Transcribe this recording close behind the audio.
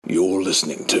You're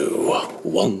listening to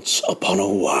Once Upon a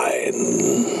Wine.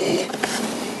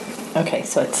 Okay,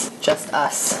 so it's just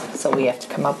us. So we have to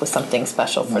come up with something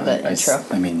special for the intro.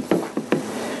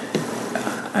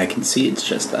 I can see it's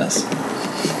just us.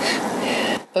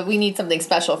 But we need something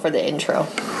special for the intro.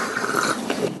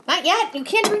 Not yet. You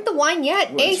can't drink the wine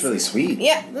yet. Well, it's really sweet.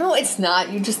 Yeah, no, it's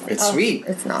not. You just... It's sweet.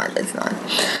 It's not.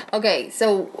 Okay,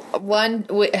 so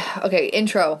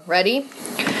intro. Ready?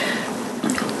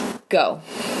 Go.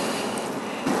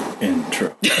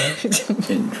 Intro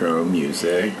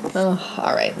music. Oh,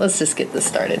 all right. Let's just get this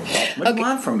started. What do you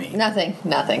want from me? Nothing.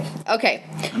 Okay.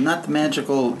 I'm not the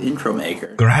magical intro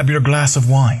maker. Grab your glass of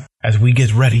wine as we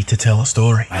get ready to tell a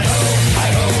story. I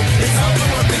hope it's all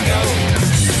for work and go.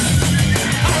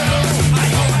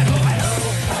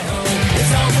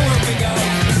 It's all for work and go.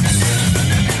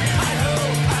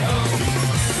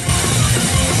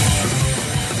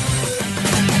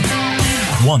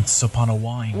 Once Upon a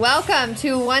Wine. Welcome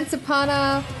to Once Upon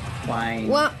a Wine.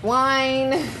 Wine.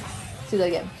 Let's do that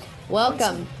again.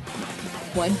 Welcome.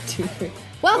 1, 2, 3.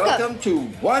 Welcome. to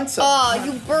Once Upon Oh,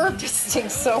 you burped. It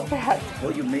stinks so bad.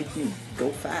 Well, you make me go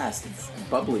fast. It's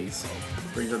bubblies.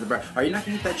 Brings out the breath. Are you not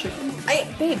going to eat that chicken?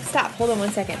 Babe, stop. Hold on 1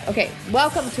 second. Okay,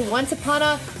 welcome to Once Upon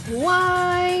a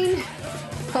Wine.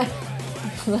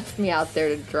 Left me out there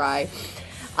to dry.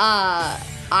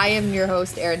 I am your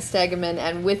host, Erin Stegeman,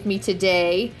 and with me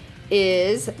today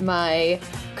is my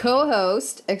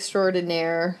co-host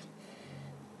extraordinaire.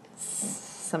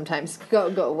 Sometimes.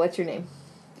 Go. What's your name?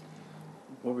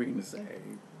 What were you going to say?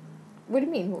 What do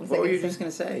you mean? What What were you just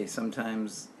going to say?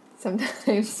 Sometimes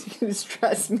you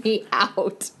stress me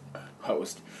out.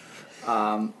 host.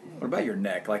 What about your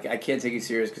neck? Like, I can't take you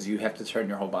serious because you have to turn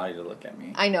your whole body to look at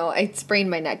me. I know. I sprained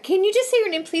my neck. Can you just say your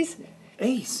name, please?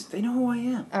 Ace, they know who I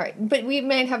am. All right, but we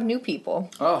might have new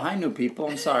people. Oh, hi, new people.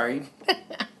 I'm sorry.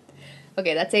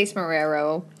 Okay, that's Ace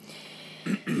Marrero.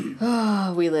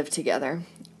 Oh, we live together.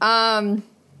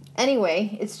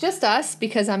 Anyway, it's just us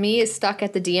because Ami is stuck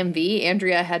at the DMV.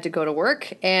 Andrea had to go to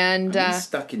work, and I'm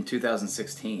stuck in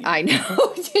 2016. I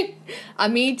know.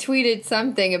 Ami tweeted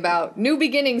something about new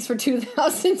beginnings for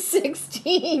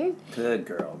 2016. Good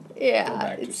girl. Yeah, Go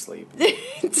back to sleep.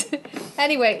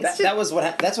 Anyway, That's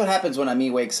what happens when Ami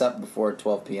wakes up before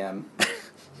 12 p.m.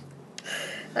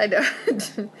 I know.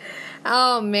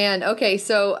 Oh man. Okay,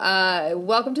 so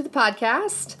welcome to the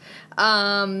podcast.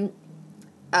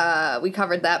 We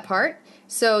covered that part.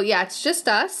 So yeah, it's just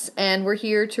us, and we're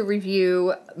here to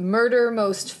review Murder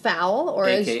Most Foul, or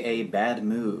AKA Bad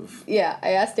Move. Yeah,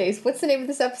 I asked Ace, what's the name of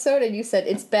this episode? And you said,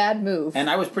 it's Bad Move. And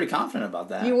I was pretty confident about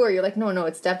that. You were. You're like, no,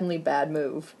 it's definitely Bad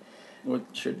Move. What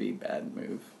should be Bad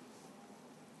Move?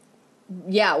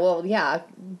 Yeah, well, yeah.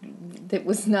 It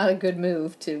was not a good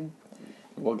move to...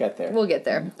 We'll get there. We'll get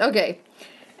there. Okay.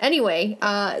 Anyway,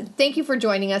 thank you for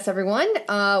joining us, everyone.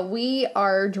 We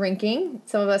are drinking.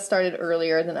 Some of us started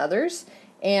earlier than others.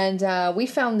 And we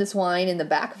found this wine in the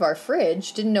back of our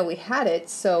fridge. Didn't know we had it,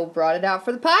 so brought it out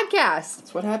for the podcast.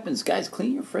 That's what happens. Guys,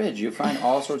 clean your fridge. You'll find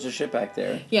all sorts of shit back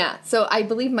there. Yeah, so I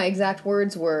believe my exact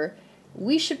words were,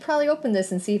 we should probably open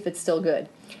this and see if it's still good.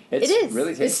 It is.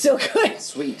 Really tasty. It's still good.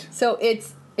 Sweet. So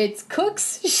it's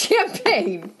Cook's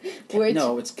Champagne. Which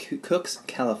No, it's Cook's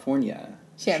California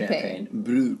Champagne.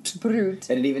 Brut. Brut.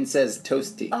 And it even says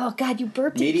toasty. Oh, God, you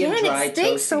burped Medium again. dry It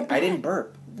stinks toasty. so bad. I didn't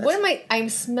burp. What am I? I'm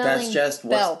smelling That's just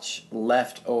what's belch.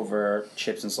 left over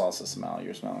chips and salsa smell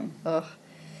you're smelling. Ugh.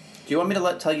 Do you want me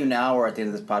to tell you now or at the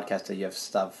end of this podcast that you have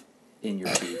stuff in your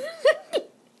teeth?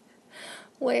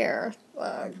 Where?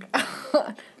 Fuck.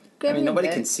 I mean, nobody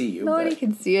can see you. Nobody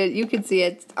can see it. You can see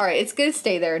it. All right, it's going to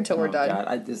stay there until we're done.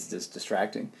 God, this is just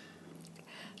distracting.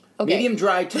 Okay. Medium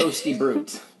dry toasty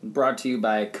brute, brought to you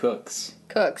by Cook's.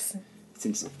 Cook's.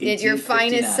 Since At your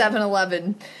finest 1859.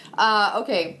 7-Eleven.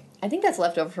 Okay, I think that's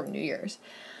left over from New Year's.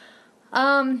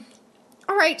 All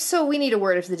right, so we need a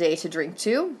word of the day to drink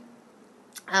to.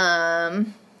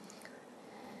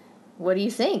 What do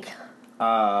you think?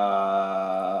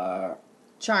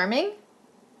 Charming?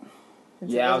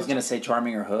 Yeah, I was gonna say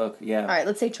charming or hook. Yeah. All right,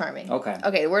 let's say charming. Okay.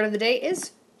 Okay, the word of the day is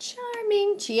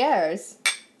charming. Cheers.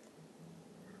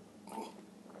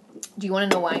 Do you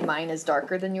want to know why mine is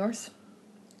darker than yours?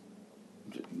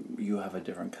 You have a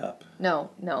different cup. No.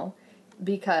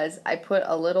 Because I put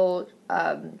a little,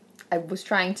 I was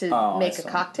trying to make a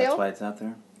cocktail. That's why it's out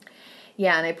there?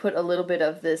 Yeah, and I put a little bit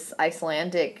of this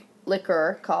Icelandic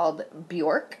liquor called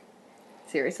Bjork.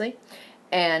 Seriously.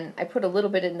 And I put a little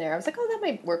bit in there. I was like, oh, that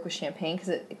might work with champagne because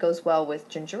it goes well with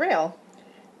ginger ale.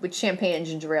 Which champagne and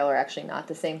ginger ale are actually not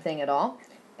the same thing at all.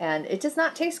 And it does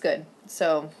not taste good.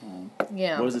 So,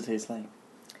 yeah. What does it taste like?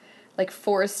 Like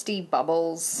foresty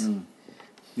bubbles.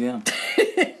 Yeah.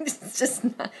 It's just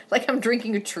not, like I'm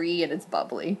drinking a tree and it's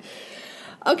bubbly.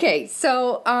 Okay,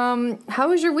 so how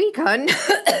was your week, hun?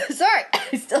 Sorry,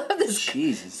 I still have this.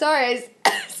 Jesus. Sorry,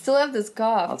 I still have this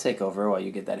cough. I'll take over while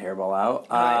you get that hairball out.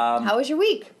 All right. How was your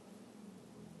week?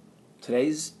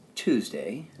 Today's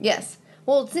Tuesday. Yes.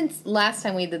 Well, since last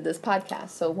time we did this podcast,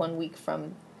 so 1 week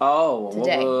from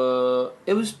Today. Today.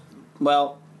 It was,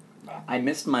 well, I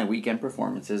missed my weekend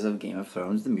performances of Game of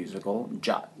Thrones, the musical,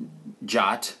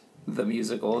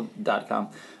 themusical.com.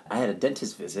 I had a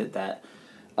dentist visit that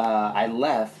I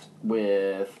left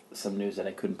with some news that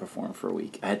I couldn't perform for a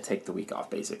week. I had to take the week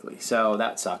off, basically. So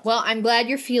that sucked. Well, I'm glad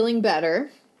you're feeling better.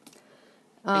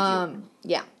 Thank you.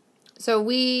 Yeah. So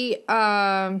we,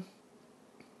 I've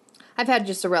had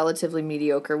just a relatively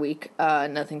mediocre week.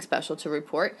 Nothing special to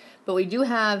report. But we do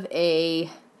have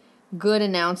a good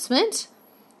announcement.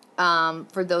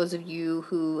 For those of you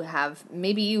who have,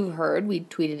 maybe you've heard, we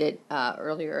tweeted it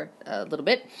earlier a little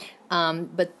bit.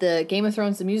 But the Game of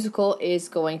Thrones, the musical, is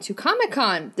going to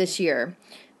Comic-Con this year,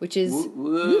 which is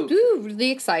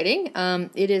really exciting.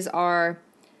 It is our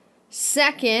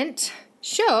second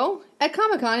show at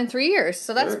Comic-Con in 3 years,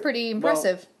 so that's pretty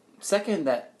impressive. Well, second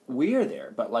that we're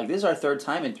there, but like this is our third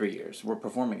time in 3 years we're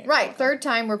performing it. Right, third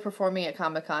time we're performing at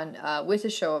Comic-Con with a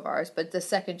show of ours, but the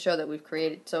second show that we've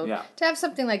created. So to have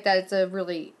something like that, it's a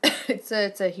really, it's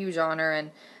a huge honor,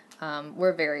 and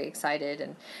we're very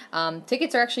excited. And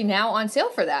tickets are actually now on sale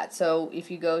for that. So if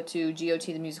you go to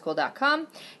gotthemusical.com,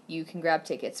 you can grab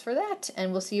tickets for that,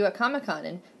 and we'll see you at Comic-Con.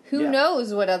 And who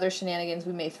knows what other shenanigans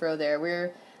we may throw there.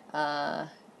 We're,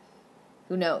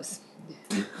 who knows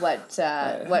what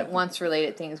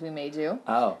once-related things we may do.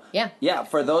 Oh. Yeah. Yeah,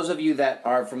 for those of you that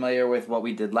are familiar with what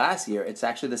we did last year, it's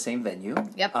actually the same venue.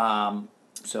 Yep.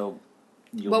 So...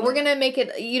 Well, we're gonna make it.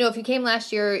 If you came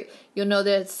last year, you'll know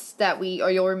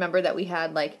you'll remember that we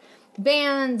had like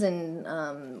bands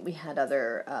and we had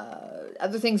other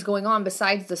things going on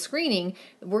besides the screening.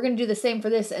 We're gonna do the same for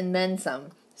this and then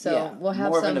some. So we'll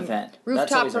have more some of an event.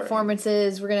 rooftop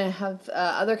performances. We're gonna have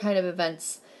other kind of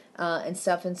events and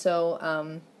stuff. And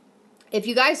so, if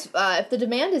you guys, if the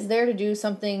demand is there to do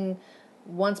something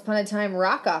Once Upon a Time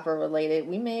rock opera related,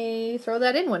 we may throw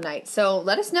that in one night. So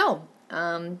let us know.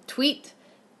 Tweet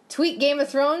Game of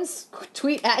Thrones,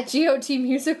 tweet at GOT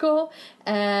Musical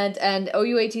and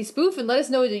OUAT Spoof, and let us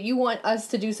know that you want us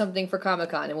to do something for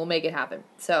Comic-Con, and we'll make it happen.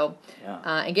 So,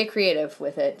 and get creative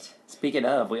with it. Speaking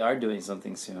of, we are doing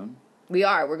something soon. We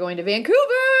are. We're going to Vancouver!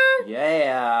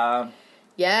 Yeah!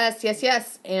 Yes.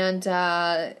 And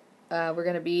we're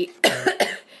going to be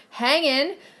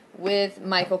hanging with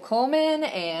Michael Coleman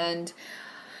and...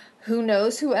 who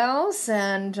knows who else,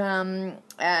 and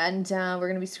we're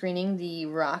going to be screening the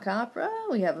rock opera.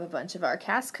 We have a bunch of our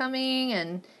cast coming,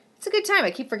 and it's a good time. I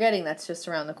keep forgetting that's just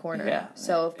around the corner. Yeah.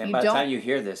 So and by the time you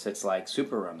hear this, it's like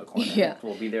super around the corner. Yeah.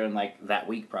 We'll be there in like that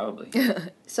week probably.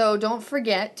 So don't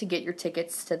forget to get your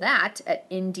tickets to that at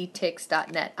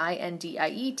indietix.net,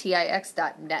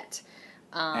 INDIETIX.net.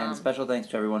 And special thanks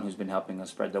to everyone who's been helping us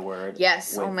spread the word.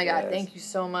 Yes. Oh my God. Thank you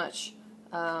so much.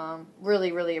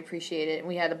 Really, really appreciate it. And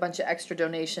we had a bunch of extra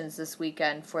donations this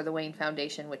weekend for the Wayne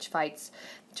Foundation, which fights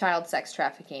child sex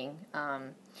trafficking.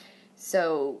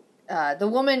 The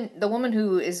woman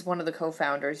who is one of the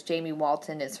co-founders, Jamie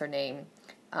Walton is her name.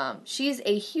 She's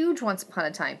a huge Once Upon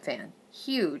a Time fan,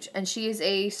 huge, and she is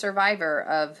a survivor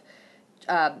of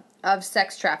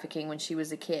sex trafficking when she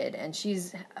was a kid. And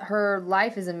her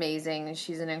life is amazing.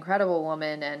 She's an incredible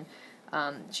woman, and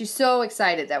she's so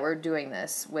excited that we're doing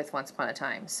this with Once Upon a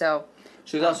Time. So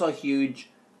she's also a huge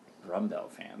Rumbell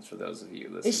fan. For those of you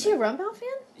listening, is she a Rumbell fan?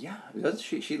 Yeah,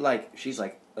 she's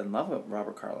like in love with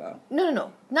Robert Carlyle.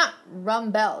 No, not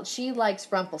Rumbell. She likes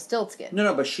Rumpelstiltskin.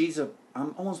 No, but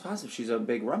I'm almost positive she's a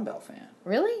big Rumbell fan.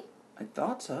 Really? I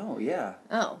thought so. Yeah.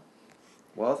 Oh.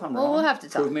 Well, if I'm wrong, we'll have to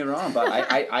talk. Prove me wrong, but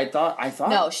I thought.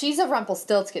 No, she's a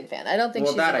Rumpelstiltskin fan. I don't think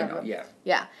she's that a I know. Yeah.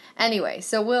 Yeah. Anyway,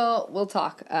 so we'll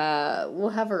talk. We'll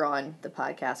have her on the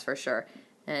podcast for sure,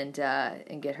 and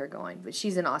get her going. But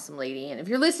she's an awesome lady, and if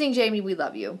you're listening, Jamie, we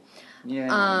love you.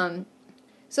 Yeah.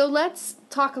 So let's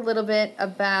talk a little bit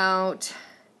about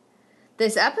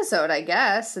this episode, I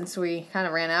guess, since we kind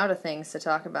of ran out of things to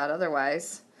talk about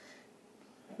otherwise.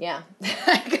 Yeah.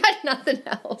 I got nothing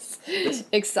else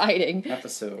exciting. This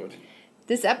episode.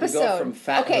 We go from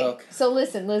Fat Hook. So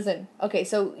listen. Okay,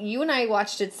 so you and I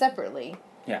watched it separately.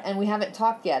 Yeah. And we haven't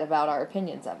talked yet about our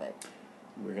opinions of it.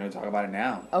 We're going to talk about it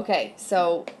now. Okay,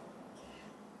 so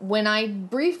when I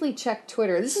briefly checked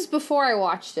Twitter, this is before I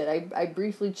watched it. I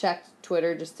briefly checked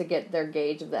Twitter just to get their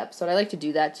gauge of the episode. I like to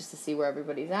do that just to see where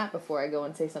everybody's at before I go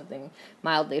and say something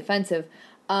mildly offensive.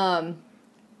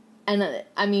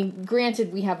 I mean,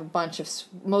 granted, we have a bunch of,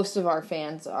 most of our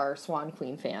fans are Swan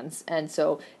Queen fans, and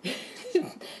so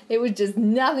it was just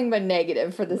nothing but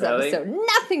negative for this Really? episode.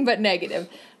 Nothing but negative.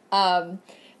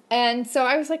 And so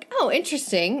I was like, oh,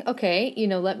 interesting. Okay,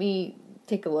 let me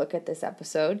take a look at this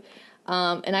episode.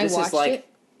 And I This watched is like, it.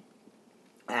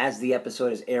 as the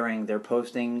episode is airing, they're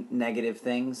posting negative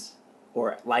things?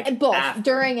 Or like Both, after?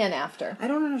 during and after. I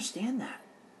don't understand that.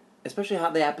 Especially how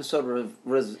the episode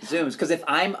resumes. Because if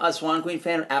I'm a Swan Queen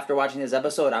fan after watching this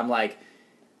episode, I'm like,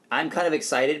 I'm kind of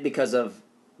excited because of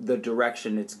the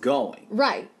direction it's going.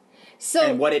 Right. So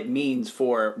And what it means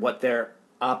for what they're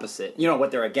opposite.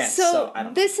 What they're against. So I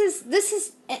don't this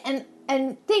is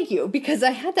and thank you, because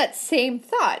I had that same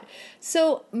thought.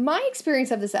 So my experience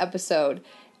of this episode,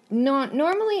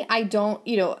 normally I don't,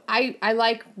 I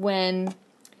like when,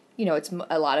 it's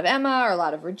a lot of Emma or a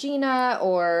lot of Regina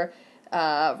or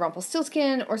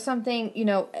Rumpelstiltskin or something.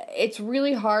 It's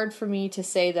really hard for me to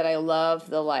say that I love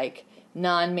the like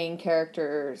non-main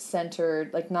character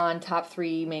centered, like non-top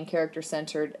 3 main character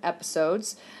centered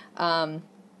episodes. There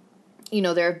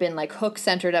have been like Hook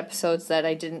centered episodes that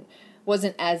I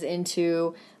wasn't as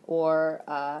into,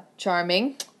 or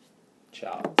Charming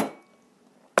Ciao.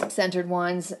 centered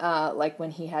ones, like when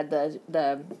he had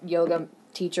the yoga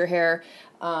teacher hair.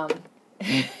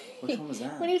 Which one was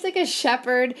that? When he was like a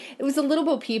shepherd. It was a Little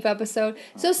Bo Peep episode.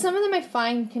 So some of them I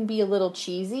find can be a little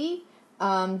cheesy.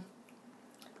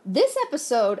 This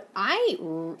episode, I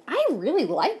really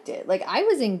liked it. Like, I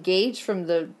was engaged from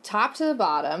the top to the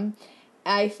bottom.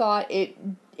 I thought it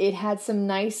had some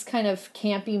nice kind of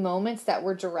campy moments that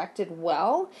were directed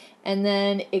well. And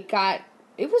then it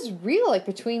was real, like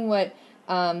between what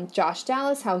Josh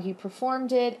Dallas, how he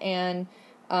performed it, and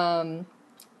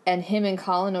him and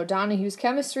Colin O'Donoghue's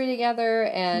chemistry together,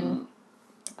 and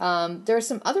there are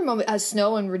some other moments,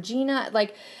 Snow and Regina.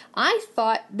 Like, I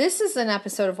thought this is an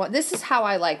episode of this is how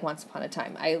I like Once Upon a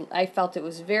Time. I felt it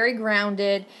was very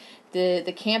grounded. The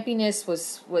campiness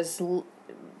was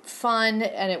fun,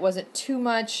 and it wasn't too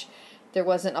much. There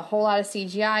wasn't a whole lot of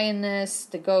CGI in this.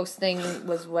 The ghost thing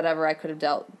was whatever. I could have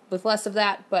dealt with less of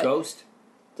that, but Ghost?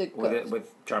 the ghost.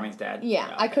 With Charming's dad?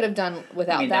 Yeah, I could have done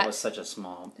without that was such a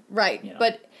small... Right,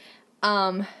 but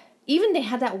even they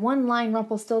had that one line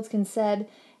Rumpelstiltskin said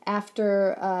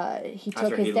after he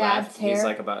took his dad's left, hair. He's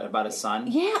like about his son.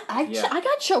 Yeah, I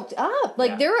got choked up.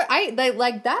 Like Yeah.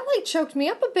 that choked me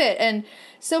up a bit. And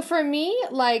so for me,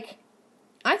 like,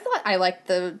 I thought I liked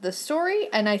the story,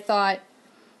 and I thought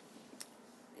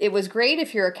it was great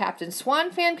if you're a Captain Swan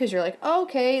fan, because you're like, oh,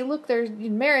 okay, look, there's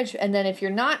marriage. And then if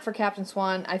you're not for Captain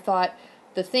Swan, I thought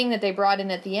the thing that they brought in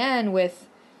at the end with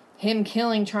him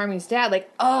killing Charming's dad,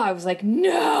 like, oh, I was like,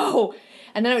 no.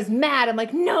 And then I was mad. I'm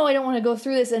like, no, I don't want to go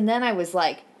through this. And then I was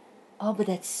like, oh, but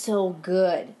that's so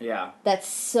good. Yeah. That's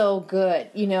so good.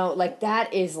 Like,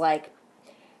 that is like,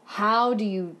 how do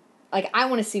you, like, I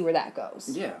want to see where that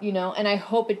goes. Yeah. And I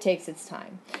hope it takes its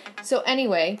time. So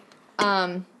anyway,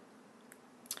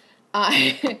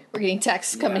 we're getting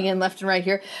texts coming in left and right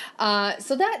here.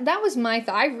 So that was my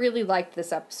thought. I really liked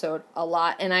this episode a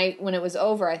lot, and when it was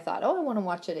over, I thought, oh, I want to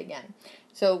watch it again.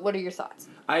 So what are your thoughts?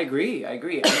 I agree. I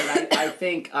mean, I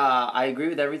think I agree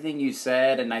with everything you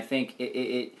said, and I think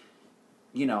it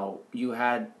you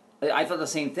had... I thought the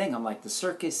same thing. I'm like, the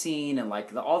circus scene and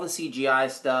like all the CGI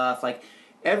stuff, like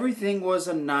everything was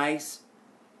a nice,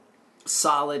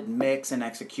 solid mix and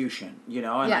execution, and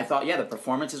Yeah. I thought, the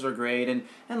performances were great, and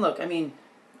look, I mean,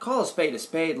 call a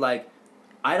spade, like,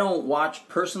 I don't watch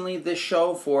personally this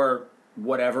show for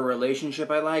whatever relationship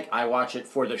I like. I watch it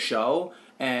for the show,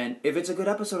 and if it's a good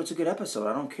episode, it's a good episode.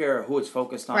 I don't care who it's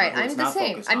focused on, Right, or who it's I'm the not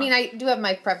same. focused I on. mean, I do have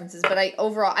my preferences, but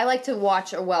overall I like to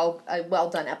watch a well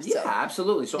done episode. Yeah,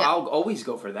 absolutely. So Yeah. I'll always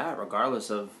go for that, regardless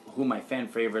of who my fan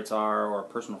favorites are or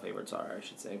personal favorites are, I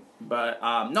should say. But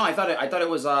no, I thought it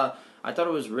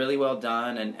was really well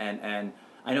done, and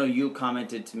I know you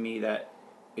commented to me that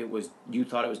you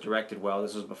thought it was directed well.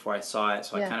 This was before I saw it,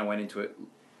 so I kind of went into it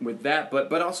with that.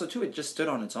 But also too, it just stood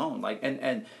on its own. Like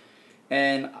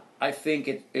and I think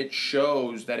it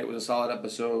shows that it was a solid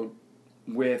episode.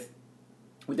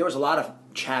 There was a lot of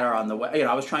chatter on the way.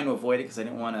 I was trying to avoid it because I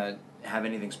didn't want to have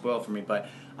anything spoiled for me, but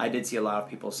I did see a lot of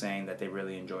people saying that they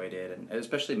really enjoyed it, and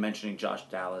especially mentioning Josh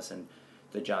Dallas and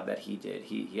the job that he did.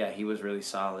 He was really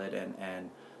solid, and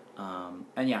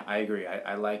yeah, I agree.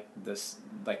 I like this,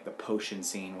 like the potion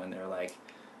scene when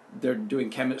they're doing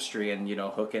chemistry, and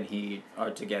Hook and he are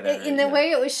together. And the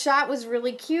way it was shot was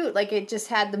really cute. Like, it just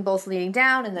had them both leaning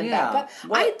down and then back up.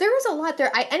 There was a lot there.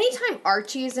 Anytime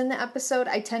Archie is in the episode,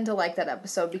 I tend to like that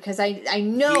episode because I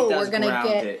know we're gonna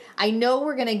get. I know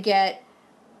we're gonna get.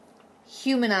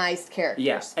 humanized characters.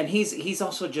 Yes, and he's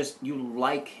also just, you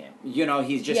like him. You know,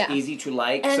 he's just Yeah. easy to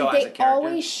like. And so as a they character,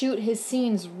 always shoot his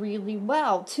scenes really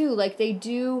well too. Like they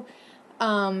do.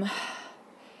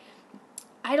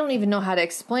 I don't even know how to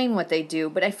explain what they do,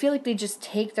 but I feel like they just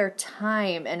take their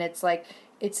time, and it's like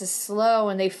it's a slow,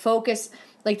 and they focus.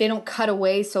 Like they don't cut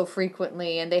away so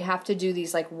frequently, and they have to do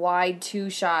these like wide 2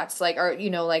 shots. Like, or you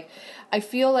know, like I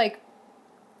feel like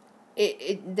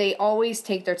they always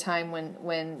take their time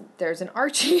when there's an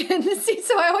Archie in the scene.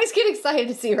 So I always get excited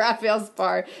to see Raphael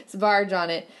Sbarge on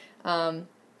it. And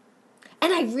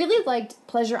I really liked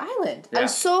Pleasure Island. Yeah. I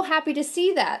was so happy to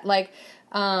see that. Like,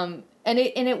 and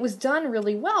it was done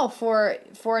really well for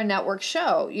a network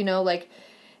show. You know, like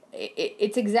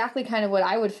it's exactly kind of what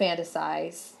I would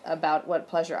fantasize about what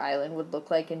Pleasure Island would look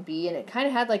like and be. And it kind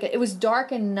of had like it was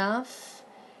dark enough.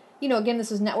 You know, again, this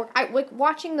was network. I like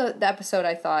watching the episode.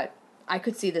 I thought I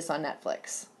could see this on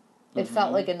Netflix. It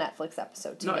felt like a Netflix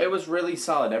episode to me. No, it was really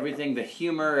solid. Everything, the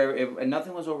humor, and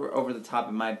nothing was over the top,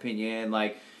 in my opinion.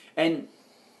 Like, and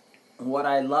what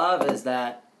I love is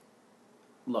that.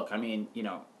 Look, I mean, you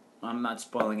know, I'm not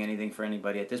spoiling anything for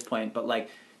anybody at this point, but like,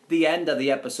 the end of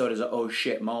the episode is a oh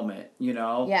shit moment, you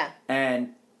know. Yeah.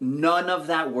 And none of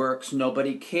that works.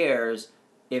 Nobody cares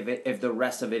if the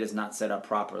rest of it is not set up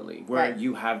properly. Where Right.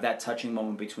 you have that touching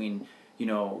moment between, you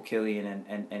know, Killian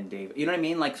and Dave. You know what I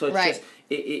mean? Like, so it's Right. just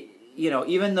it. You know,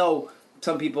 even though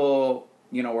some people,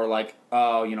 you know, were like,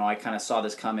 oh, you know, I kind of saw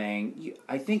this coming.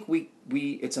 I think we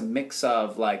it's a mix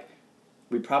of like,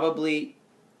 we probably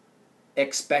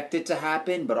expect it to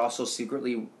happen, but also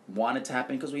secretly want it to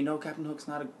happen because we know Captain Hook's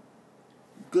not a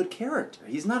good character.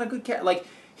 He's not a good character. Like,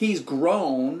 he's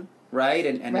grown, right,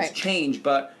 and Right. it's changed,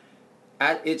 but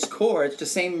at its core, it's the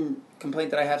same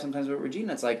complaint that I have sometimes with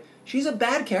Regina. It's like, she's a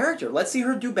bad character. Let's see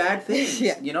her do bad things.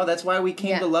 Yeah. You know, that's why we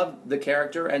came Yeah. to love the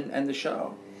character and the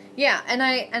show. Yeah, and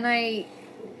I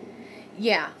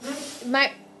yeah.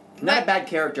 Not a bad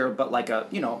character, but like a,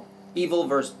 you know, evil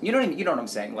versus, you know what I mean? You know what I'm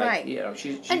saying? Like, Right. you know,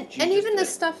 she's And just even the it.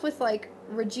 stuff with like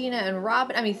Regina and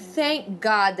Robin, I mean, thank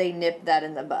God they nipped that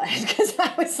in the bud, because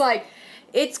I was like,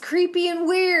 it's creepy and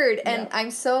weird, and Yeah.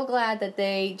 I'm so glad that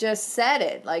they just said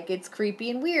it. Like, it's creepy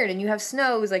and weird, and you have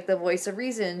Snow, who's like the voice of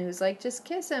reason, who's like, just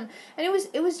kiss him, and it was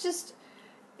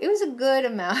a good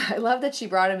amount. I love that she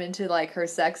brought him into like her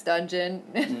sex dungeon.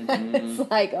 It's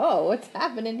like, oh, what's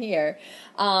happening here?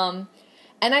 And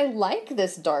I like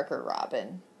this darker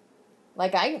Robin.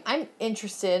 Like, I'm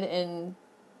interested in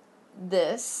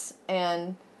this,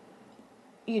 and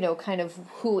you know, kind of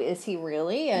who is he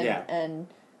really, and Yeah. and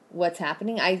what's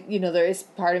happening. There is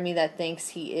part of me that thinks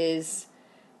he is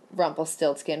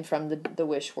Rumpelstiltskin from the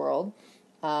Wish world.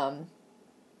 Or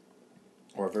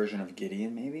a version of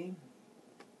Gideon, maybe?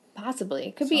 Possibly.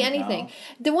 It could be Somehow. anything.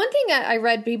 The one thing I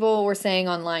read people were saying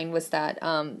online was that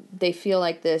they feel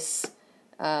like this,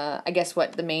 I guess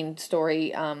what the main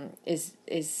story is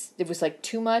it was like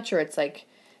too much, or it's like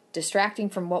distracting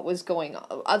from what was going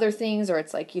on, other things, or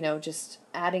it's like, you know, just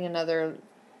adding another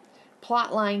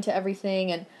plot line to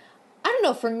everything. And I don't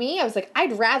know, for me, I was like,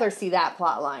 I'd rather see that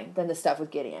plot line than the stuff with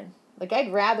Gideon. Like,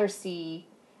 I'd rather see,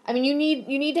 I mean, you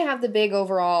need to have the big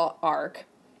overall arc,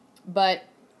 but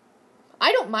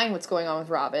I don't mind what's going on with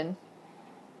Robin,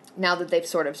 now that they've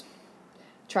sort of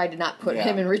tried to not put Yeah.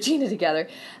 him and Regina together.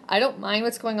 I don't mind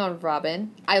what's going on with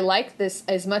Robin. I like this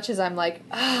as much as I'm like,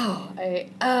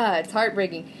 it's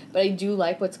heartbreaking. But I do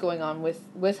like what's going on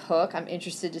with Hook. I'm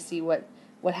interested to see what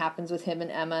happens with him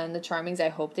and Emma and the Charmings. I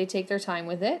hope they take their time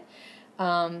with it.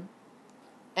 And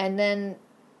then,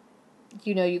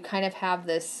 you know, you kind of have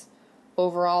this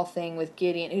overall thing with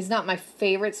Gideon. He's not my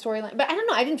favorite storyline, but I don't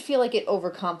know. I didn't feel like it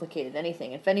overcomplicated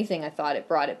anything. If anything, I thought it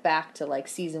brought it back to like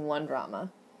season 1 drama.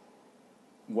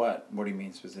 What? What do you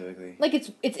mean specifically? Like it's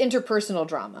interpersonal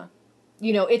drama.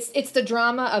 You know, it's the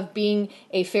drama of being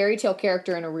a fairy tale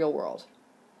character in a real world,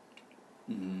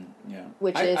 Yeah.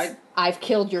 which I've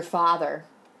killed your father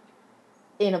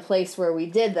in a place where we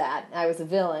did that. I was a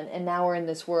villain, and now we're in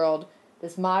this world,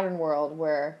 this modern world,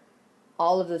 where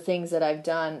all of the things that I've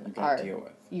done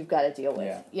you've got to deal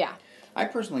with. Yeah. I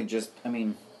personally just, I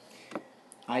mean,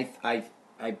 I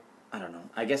don't know.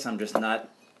 I guess I'm just not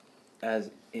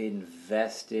as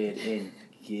invested in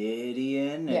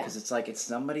Gideon, because it's like, it's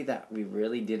somebody that we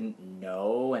really didn't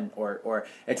know, and or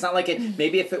it's not like it.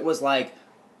 Maybe if it was like,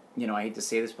 you know, I hate to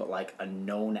say this, but like a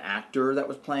known actor that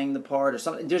was playing the part or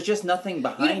something. There's just nothing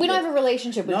behind. We don't have a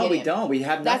relationship with No, Gideon. we don't. We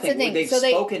have That's nothing. the thing. They've So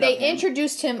spoken they of him.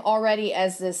 introduced him already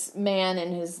as this man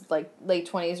in his like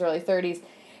late 20s, early 30s,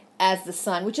 as the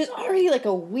son, which is already like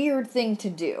a weird thing to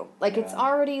do. Like, it's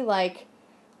already like,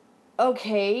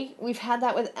 okay, we've had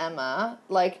that with Emma.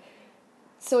 Like,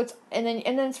 so it's and then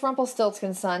it's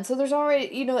Rumpelstiltskin's son. So there's already,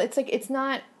 it's like it's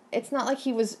not like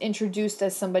he was introduced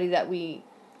as somebody that we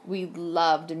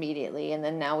loved immediately, and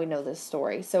then now we know this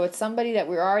story. So it's somebody that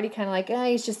we're already kind of like,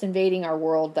 he's just invading our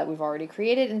world that we've already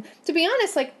created. And to be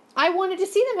honest, like, I wanted to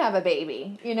see them have a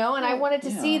baby, and I wanted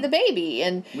to see the baby,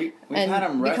 and we've and had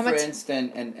him become referenced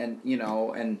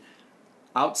and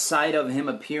outside of him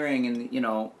appearing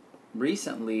in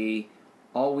recently,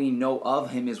 all we know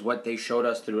of him is what they showed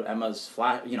us through Emma's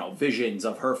visions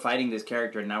of her fighting this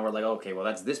character, and now we're like, okay, well,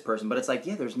 that's this person, but it's like,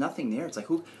 there's nothing there. It's like,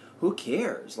 who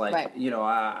cares? Like, right.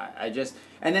 I just,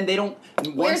 and then they don't,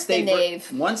 Where's the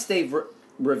knave? Once they've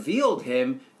revealed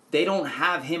him, they don't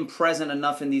have him present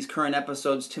enough in these current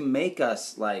episodes to make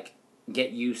us, like,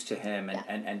 get used to him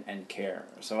and care.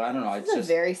 So I don't know. It's a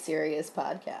very serious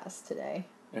podcast today.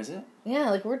 Is it? Yeah,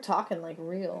 like, we're talking, like,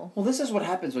 real. Well, this is what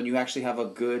happens when you actually have a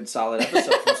good, solid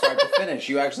episode from start to finish.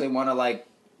 You actually want to, like,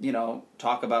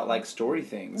 talk about, like, story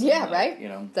things. Yeah, and,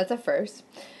 right? That's a first.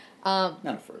 Not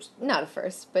a first. Not a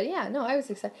first, but yeah, no, I was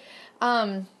excited.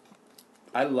 I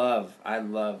love,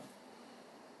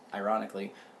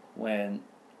 ironically, when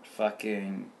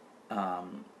fucking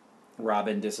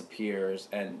Robin disappears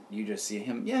and you just see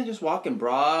him, just walking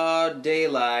broad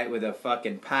daylight with a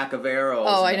fucking pack of arrows.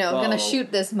 Oh, I know. I'm gonna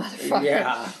shoot this motherfucker.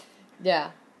 Yeah. Yeah.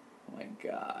 Oh my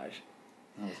gosh.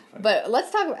 But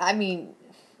let's talk. I mean,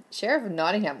 Sheriff of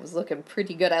Nottingham was looking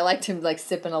pretty good. I liked him, like,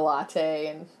 sipping a latte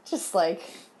and just, like,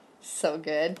 so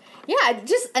good. Yeah,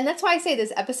 and that's why I say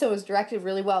this episode was directed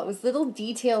really well. It was little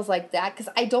details like that,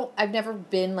 because I've never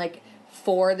been, like,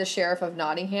 for the Sheriff of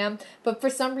Nottingham, but for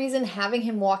some reason having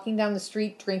him walking down the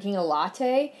street drinking a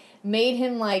latte made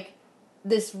him, like,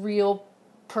 this real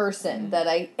person that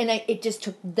it just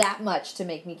took that much to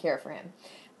make me care for him.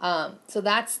 So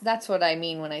that's what I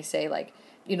mean when I say, like,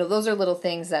 those are little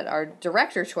things that are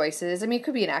director choices. I mean, it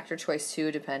could be an actor choice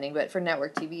too, depending, but for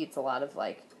network TV, it's a lot of,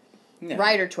 like,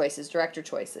 writer choices, director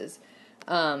choices.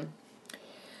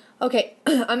 Okay,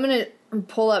 I'm going to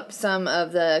pull up some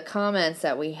of the comments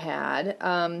that we had.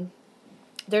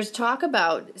 There's talk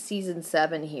about season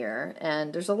 7 here,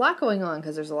 and there's a lot going on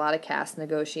because there's a lot of cast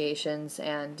negotiations,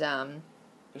 and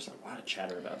there's a lot of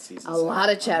chatter about season 7. A lot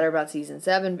of chatter about season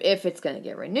 7, if it's going to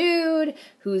get renewed,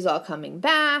 who's all coming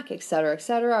back, et cetera, et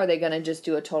cetera. Are they going to just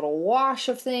do a total wash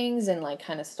of things and, like,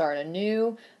 kind of start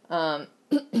anew?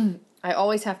 I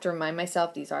always have to remind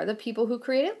myself these are the people who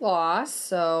created Lost,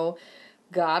 so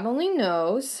God only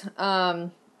knows.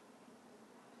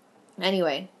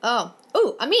 Anyway.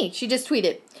 Ami, she just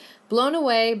tweeted, blown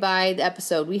away by the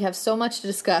episode. We have so much to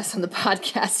discuss on the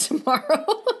podcast tomorrow.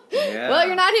 Yeah. Well,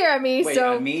 you're not here, Ami. Wait,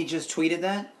 so Ami just tweeted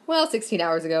that? Well, 16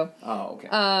 hours ago. Oh,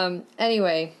 okay.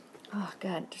 Anyway. Oh,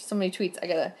 God, there's so many tweets. I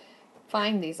gotta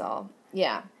find these all.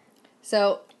 Yeah.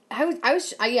 So I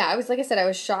was like I said, I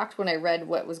was shocked when I read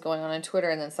what was going on Twitter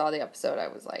and then saw the episode. I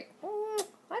was like,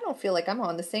 I don't feel like I'm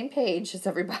on the same page as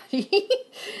everybody.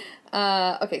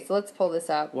 Okay, so let's pull this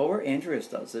up. What were Andrea's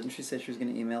thoughts? Didn't she say she was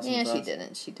going to email some thoughts?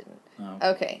 She didn't.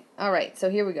 Oh. Okay, all right, so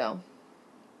here we go.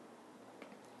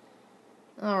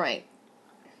 All right.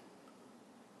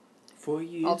 For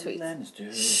you, all tweets.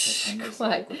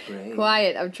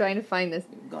 Quiet, I'm trying to find this.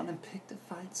 You're gonna pick the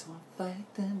fight, so I'll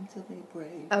fight them till they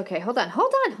break. Okay, hold on.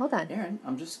 Aaron,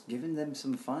 I'm just giving them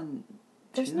some fun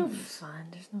There's no tunes.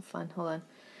 fun. Hold on.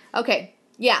 Okay,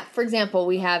 yeah, for example,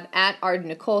 we have at Ard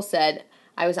Nicole said,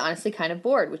 I was honestly kind of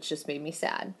bored, which just made me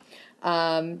sad.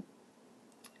 At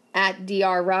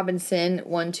Dr. Robinson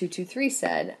 1223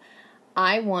 said,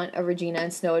 I want a Regina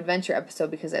and Snow adventure episode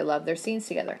because I love their scenes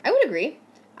together. I would agree.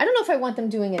 I don't know if I want them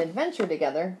doing an adventure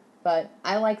together, but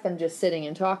I like them just sitting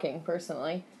and talking,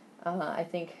 personally. I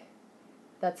think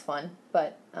that's fun.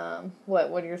 But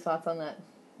what are your thoughts on that?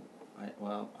 I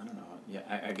don't know. Yeah,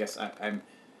 I guess I'm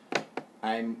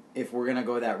if we're gonna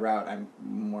go that route, I'm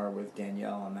more with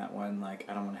Danielle on that one. Like,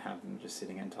 I don't want to have them just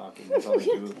sitting and talking. That's all they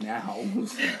do now.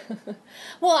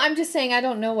 Well, I'm just saying I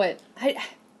don't know what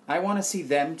I want to see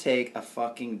them take a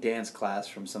fucking dance class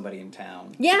from somebody in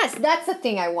town. Yes, that's the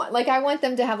thing I want. Like, I want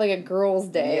them to have, like, a girls'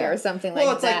 day or something like that.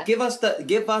 Well, it's like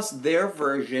give us their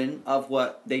version of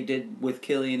what they did with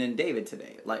Killian and David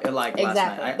today. Like exactly. last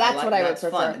night. That's what I would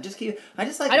prefer. Fun.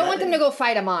 I don't want them to go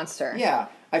fight a monster. Yeah,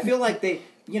 I feel like they.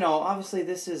 Obviously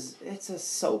it's a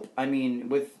soap. I mean,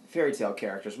 with fairy tale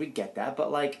characters, we get that,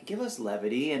 but, like, give us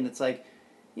levity, and it's like,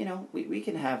 we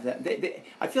can have that.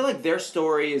 I feel like their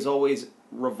story is always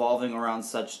revolving around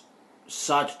such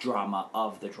drama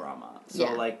of the drama.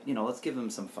 So, let's give them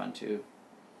some fun too.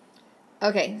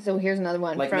 Okay, so here's another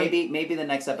one. Like, maybe the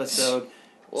next episode,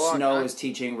 Snow is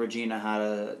teaching Regina how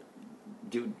to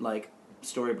do, like,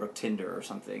 Storybrooke Tinder or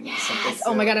something. Yes.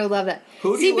 Oh my god, I would love that.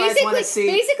 Who do you guys want to see?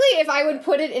 Basically, if I would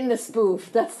put it in the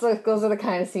spoof, those are the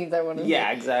kind of scenes I want to see.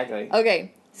 Yeah, exactly.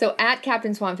 Okay, so at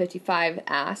Captain Swan 55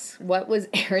 asks, what was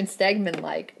Aaron Stegman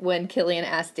like when Killian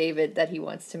asked David that he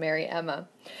wants to marry Emma?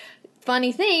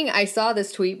 Funny thing, I saw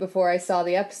this tweet before I saw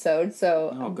the episode,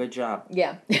 so... Oh, good job.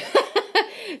 Yeah.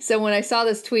 So when I saw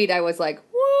this tweet, I was like,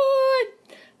 what?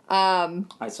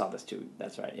 I saw this too.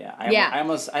 That's right. Yeah. I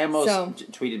almost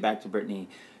tweeted back to Brittany,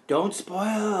 "Don't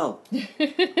spoil."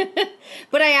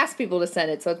 But I asked people to send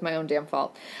it, so it's my own damn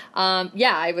fault.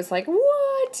 Yeah, I was like,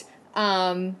 what?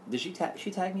 Did she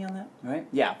tag me on that? Right?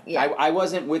 Yeah. Yeah. I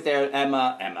wasn't with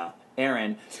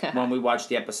Aaron when we watched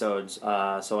the episodes,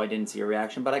 so I didn't see her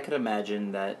reaction. But I could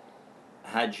imagine that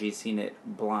had she seen it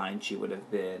blind, she would have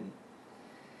been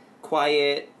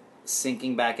quiet,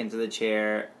 sinking back into the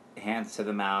chair, hands to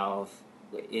the mouth,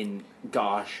 in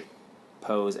gosh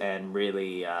pose, and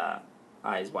really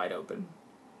eyes wide open.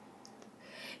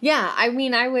 Yeah, I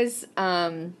mean, I was,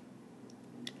 yeah,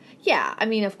 I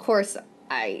mean, of course,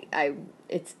 I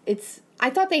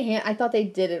thought they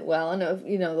did it well, and,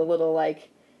 you know, the little, like,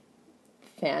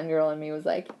 fangirl in me was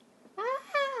like, ah,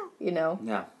 you know?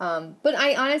 Yeah. But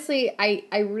I honestly,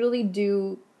 I really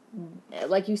do,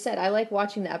 like you said, I like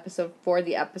watching the episode for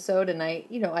the episode, and I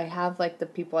have, like, the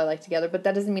people I like together, but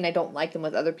that doesn't mean I don't like them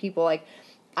with other people. Like,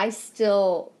 I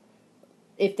still,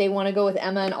 if they want to go with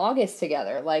Emma and August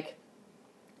together, like,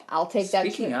 I'll take that.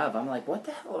 Speaking of, I'm like, what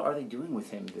the hell are they doing with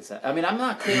him? I mean, I'm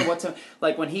not clear what to,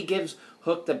 like, when he gives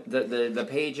Hook the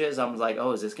pages, I'm like,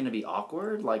 oh, is this going to be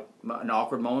awkward? Like, an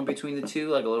awkward moment between the two,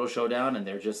 like a little showdown, and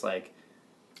they're just like...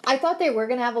 I thought they were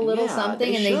going to have a little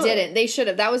something, and they didn't. They should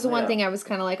have. That was the one thing I was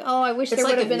kind of like, oh, I wish there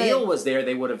would have been if Neil was there,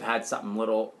 they would have had something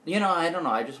little, you know, I don't know,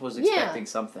 I just was expecting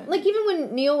something. Like, even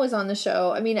when Neil was on the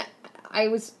show, I mean, I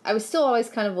was still always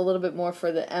kind of a little bit more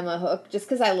for the Emma Hook, just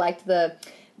because I liked the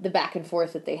back and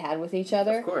forth that they had with each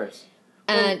other. Of course.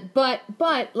 And, but,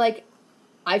 like,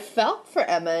 I felt for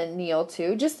Emma and Neil,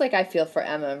 too, just like I feel for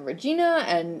Emma and Regina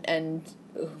and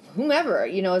whomever,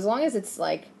 you know, as long as it's,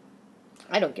 like,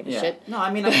 I don't give a shit. No, I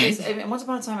mean, Once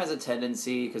Upon a Time has a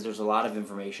tendency, because there's a lot of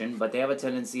information, but they have a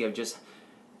tendency of just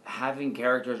having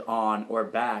characters on or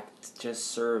back to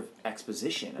just serve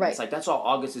exposition. And it's like, that's all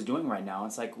August is doing right now.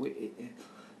 It's like,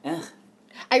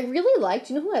 I really liked,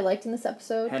 you know who I liked in this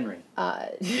episode? Henry.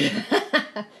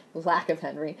 Lack of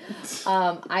Henry.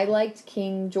 I liked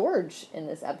King George in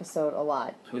this episode a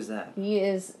lot. Who's that? He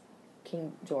is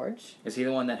King George. Is he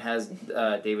the one that has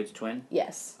David's twin?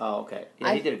 Yes. Oh, okay.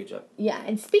 Yeah, he did a good job. Yeah,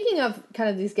 and speaking of kind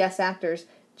of these guest actors,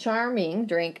 Charming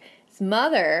Drink's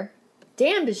mother,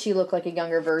 damn, did she look like a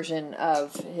younger version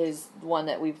of his one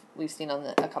that we've seen on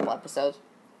a couple episodes.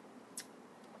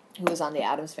 Who was on the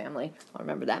Addams Family. I'll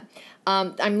remember that.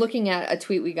 I'm looking at a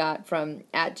tweet we got from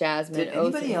 @Jasmine. Did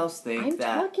anybody else think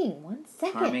that I'm talking. 1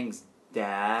 second. Charming's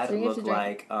dad looked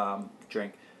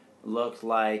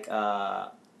like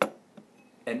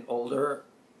an older,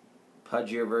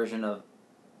 pudgier version of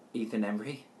Ethan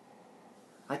Embry?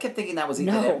 I kept thinking that was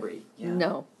Ethan Embry. Yeah.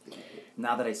 No.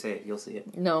 Now that I say it, you'll see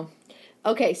it. No.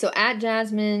 Okay, so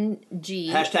 @Jasmine G.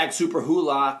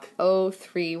 #SuperHulock.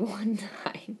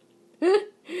 0319.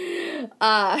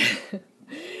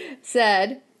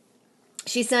 Said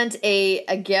she sent a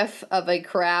gif of a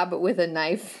crab with a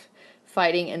knife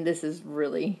fighting, and this is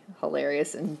really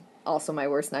hilarious and also my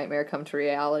worst nightmare come to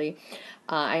reality.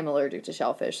 I'm allergic to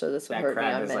shellfish, so this would hurt me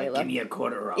on many levels. Give me a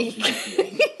quarter, I'll shank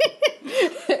you.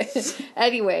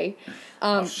 Anyway,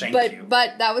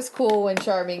 but that was cool when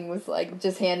Charming was like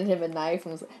just handed him a knife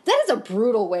and was like, that is a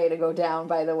brutal way to go down,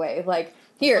 by the way. Like,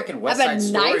 here, have a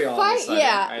knife fight?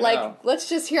 Yeah, like, let's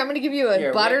just, I'm going to give you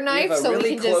a butter knife so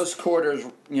we can just... close quarters,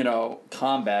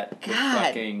 combat. God.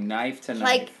 Fucking knife to knife.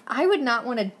 Like, I would not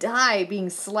want to die being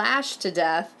slashed to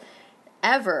death,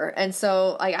 ever. And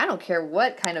so, like, I don't care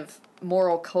what kind of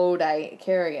moral code I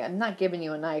carry. I'm not giving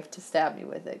you a knife to stab me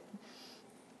with it.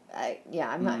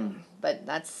 I'm not... But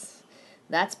that's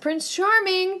Prince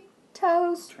Charming.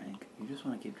 Toast. Drink. You just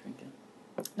want to keep drinking?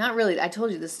 Not really. I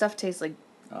told you, this stuff tastes like...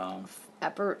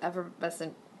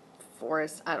 effervescent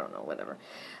forest. I don't know, whatever.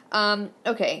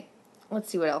 Okay, let's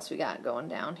see what else we got going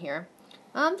down here.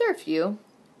 There are a few.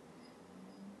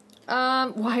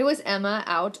 Why was Emma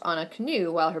out on a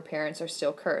canoe while her parents are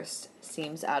still cursed?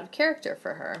 Seems out of character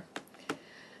for her.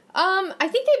 I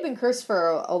think they've been cursed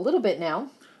for a little bit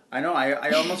now. I know, I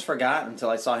almost forgot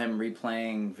until I saw him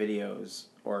replaying videos,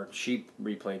 or she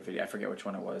replayed video, I forget which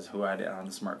one it was, who had it on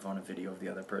the smartphone, a video of the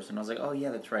other person. I was like, oh yeah,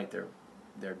 that's right, they're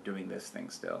doing this thing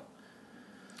still.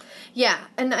 Yeah,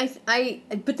 and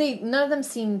but none of them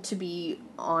seem to be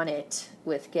on it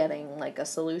with getting like a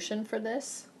solution for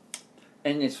this.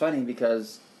 And it's funny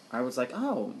because I was like,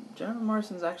 oh, Jennifer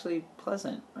Morrison's actually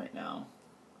pleasant right now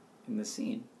in the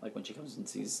scene. Like when she comes and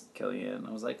sees Kellyanne,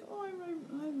 I was like, oh,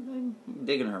 I'm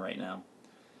digging her right now.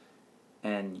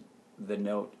 And the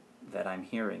note that I'm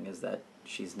hearing is that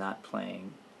she's not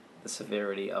playing the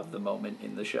severity of the moment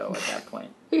in the show at that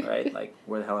point, right? Like,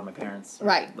 where the hell are my parents?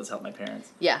 Right. Let's help my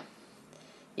parents. Yeah.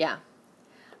 Yeah.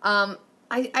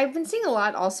 I've been seeing a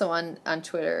lot also on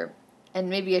Twitter, and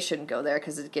maybe I shouldn't go there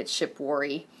because it gets ship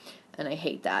worry, and I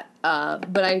hate that.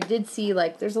 But I did see,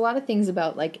 like, there's a lot of things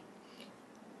about, like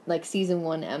season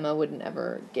 1 Emma would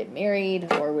never get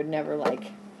married or would never,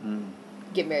 like,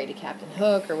 get married to Captain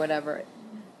Hook or whatever.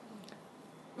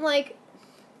 Like,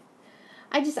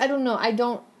 I don't know. I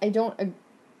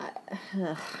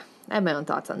have my own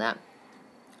thoughts on that.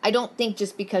 I don't think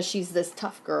just because she's this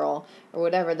tough girl or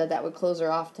whatever that would close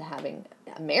her off to having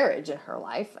a marriage in her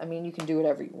life. I mean, you can do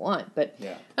whatever you want, but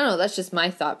Yeah. I don't know. That's just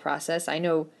my thought process. I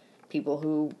know people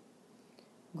who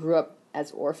grew up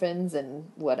as orphans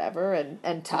and whatever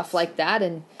and tough like that,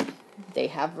 and they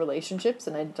have relationships,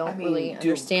 and I don't really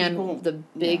understand the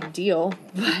big deal.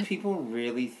 Do people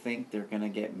really think they're going to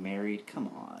get married? Come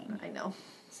on. I know.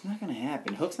 It's not going to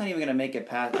happen. Hook's not even going to make it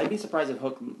past. I'd be surprised if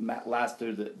Hook lasts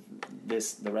through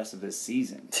the rest of this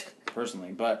season,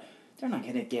 personally. But they're not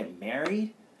going to get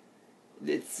married.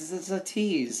 It's a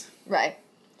tease. Right.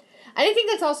 And I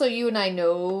think that's also you and I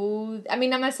know. I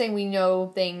mean, I'm not saying we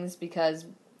know things because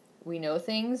we know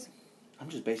things. I'm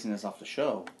just basing this off the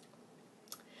show.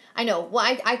 I know.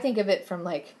 Well, I think of it from,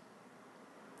 like,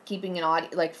 keeping an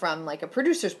audience, like, from, like, a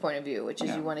producer's point of view, which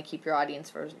is you want to keep your audience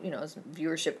for,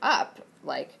 viewership up.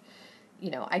 Like,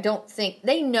 I don't think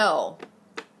they know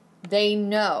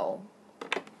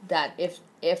that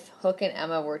if Hook and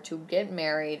Emma were to get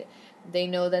married, they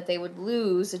know that they would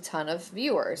lose a ton of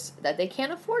viewers that they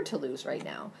can't afford to lose right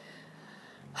now.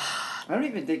 I don't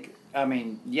even think. I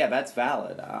mean, yeah, that's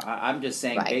valid. I'm just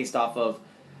saying, based off of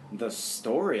the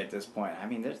story at this point. I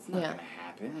mean, that's not going to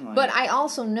happen. Like, but I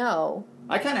also know.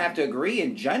 I kind of have to agree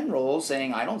in general,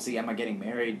 saying I don't see Emma getting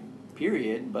married.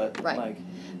 Period. But like.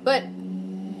 But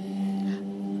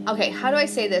okay, how do I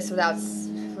say this without?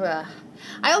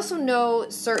 I also know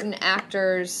certain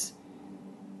actors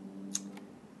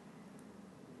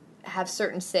have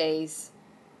certain says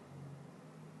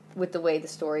with the way the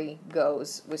story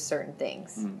goes with certain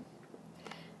things,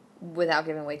 without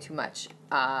giving away too much.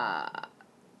 And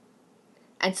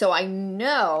so I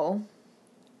know,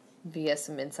 via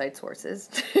some inside sources,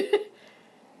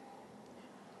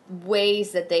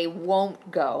 ways that they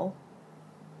won't go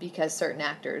because certain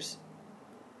actors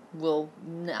will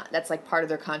not. That's like part of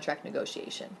their contract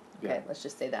negotiation. Okay, let's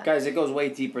just say that. Guys, it goes way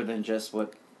deeper than just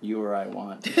what you or I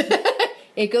want.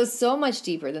 It goes so much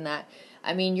deeper than that.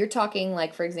 I mean, you're talking,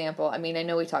 like, for example, I mean, I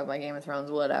know we talk about Game of Thrones,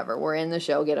 whatever. We're in the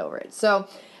show, get over it. So,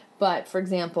 but, for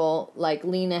example, like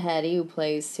Lena Headey, who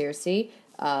plays Cersei,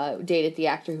 dated the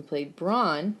actor who played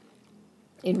Bronn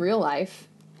in real life,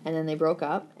 and then they broke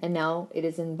up, and now it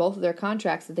is in both of their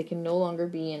contracts that they can no longer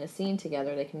be in a scene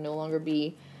together. They can no longer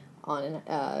be on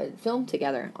a film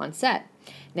together on set.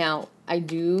 Now, I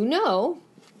do know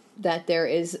that there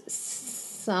is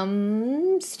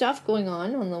some stuff going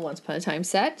on the Once Upon a Time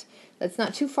set that's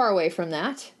not too far away from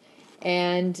that,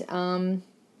 and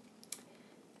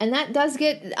that does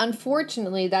get,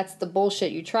 unfortunately, that's the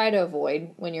bullshit you try to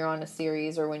avoid when you're on a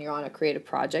series or when you're on a creative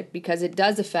project, because it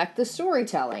does affect the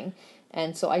storytelling,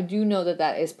 and so I do know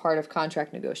that is part of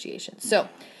contract negotiations. So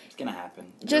it's gonna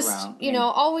happen. Just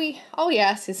all we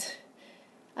ask is,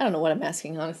 I don't know what I'm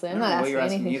asking, honestly. I'm not asking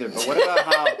anything. Either. But what about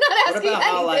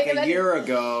how like a year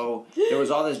ago there was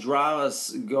all this drama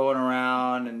going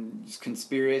around and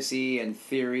conspiracy and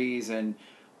theories and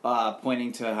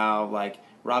pointing to how like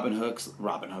Robin Hood's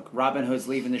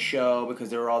leaving the show because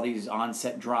there were all these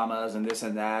on-set dramas and this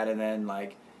and that, and then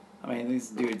like, I mean, this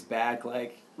dude's back,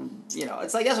 like,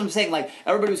 it's like, that's what I'm saying, like,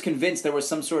 everybody was convinced there was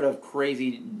some sort of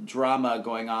crazy drama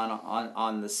going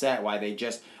on the set, why they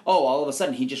just, all of a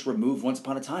sudden he just removed Once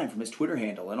Upon a Time from his Twitter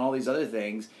handle and all these other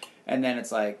things, and then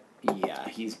it's like, yeah,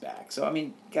 he's back. So, I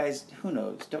mean, guys, who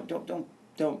knows? Don't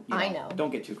I know. Don't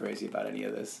get too crazy about any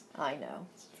of this. I know.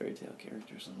 It's fairy tale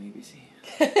characters on ABC.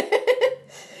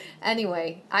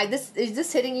 Anyway, is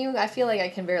this hitting you? I feel like I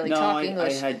can barely talk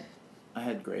English. I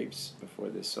had grapes before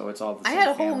this, so it's all the same. I had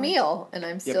a whole family. meal, and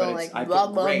I'm still I like put blah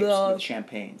blah grapes blah. with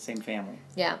champagne, same family.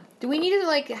 Yeah. Do we need to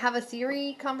like have a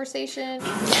theory conversation?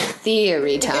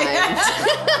 Theory time.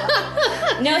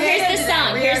 No, here's the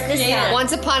song. Here's the song.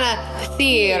 Once upon a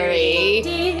theory,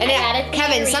 and Kevin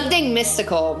Kevin, theory. something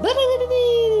mystical.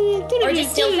 Or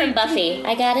just steal from Buffy.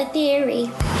 I got a theory.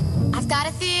 I've got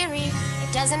a theory,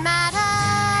 it doesn't matter.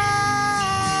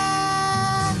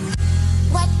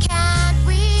 What can't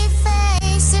we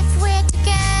face if we're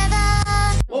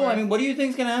together? Well, I mean, what do you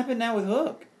think's gonna happen now with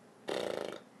Hook?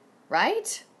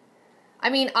 Right? I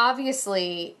mean,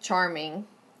 obviously, Charming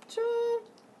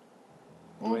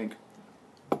Wink.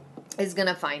 is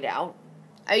gonna find out.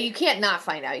 You can't not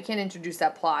find out. You can't introduce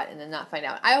that plot and then not find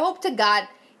out. I hope to God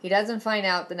he doesn't find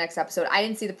out the next episode. I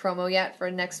didn't see the promo yet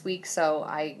for next week, so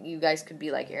you guys could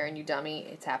be like, Aaron, you dummy,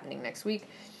 it's happening next week.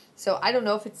 So I don't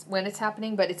know if it's when it's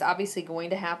happening, but it's obviously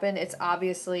going to happen. It's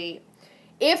obviously,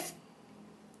 if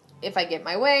I get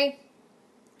my way,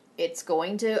 it's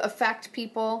going to affect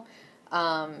people.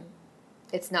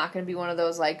 It's not going to be one of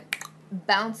those like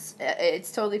bounce.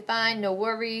 It's totally fine, no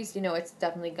worries. You know, it's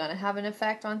definitely going to have an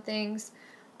effect on things.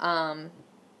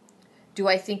 Do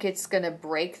I think it's going to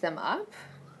break them up?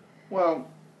 Well,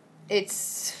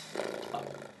 It's.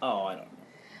 oh, I don't know.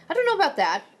 I don't know about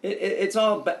that. It's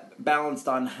all balanced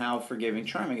on how forgiving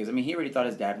Charming is. I mean, he already thought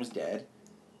his dad was dead.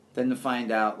 Then to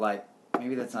find out, like,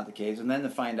 maybe that's not the case. And then to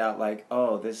find out, like,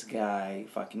 oh, this guy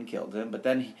fucking killed him. But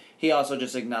then he also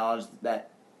just acknowledged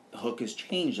that Hook has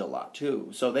changed a lot, too.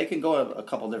 So they can go a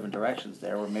couple different directions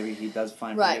there, where maybe he does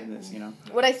find forgiveness, you know?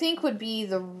 What I think would be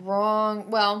the wrong.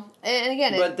 Well, and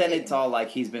again. But then it's all like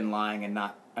he's been lying and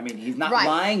not. I mean, he's not Right.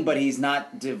 lying, but he's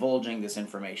not divulging this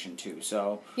information, too.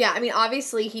 So. Yeah, I mean,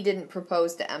 obviously he didn't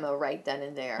propose to Emma right then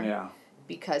and there. Yeah.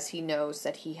 Because he knows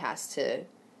that he has to.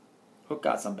 Hook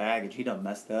got some baggage. He done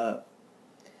messed up.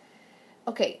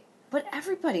 Okay, but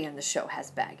everybody on the show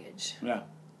has baggage. Yeah.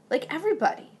 Like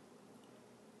everybody.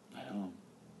 I know.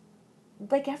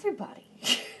 Like everybody.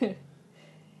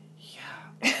 Yeah.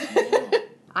 I know.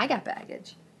 I got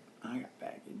baggage. I got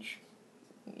baggage.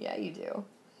 Yeah, you do.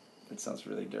 That sounds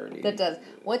really dirty. That does.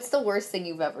 What's the worst thing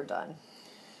you've ever done?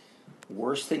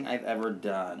 Worst thing I've ever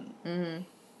done. Mm-hmm.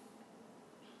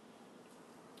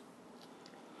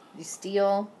 You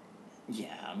steal?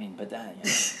 Yeah, I mean, but that, you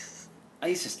know, I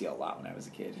used to steal a lot when I was a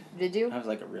kid. Did you? I was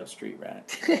like a real street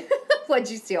rat. What'd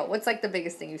you steal? What's like the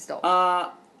biggest thing you stole?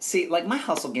 See, like my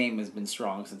hustle game has been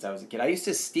strong since I was a kid. I used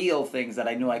to steal things that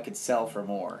I knew I could sell for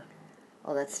more.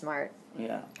 Oh, that's smart.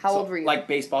 Yeah. How old were you? Like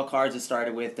baseball cards. It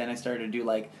started with. Then I started to do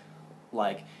like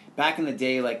back in the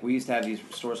day. Like we used to have these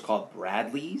stores called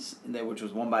Bradley's, which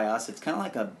was one by us. It's kind of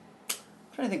like I'm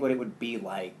trying to think what it would be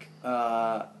like.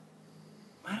 I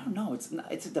don't know.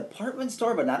 It's a department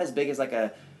store, but not as big as like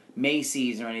a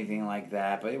Macy's or anything like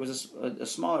that. But it was a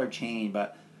smaller chain.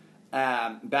 But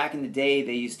back in the day,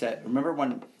 they used to remember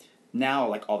when. Now,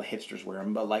 like, all the hipsters wear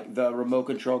them, but, like, the remote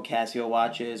control Casio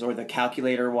watches or the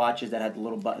calculator watches that had the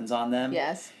little buttons on them.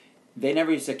 Yes. They never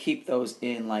used to keep those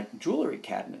in, like, jewelry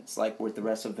cabinets, like, with the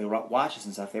rest of the watches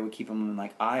and stuff. They would keep them in,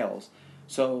 like, aisles.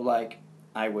 So, like,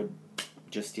 I would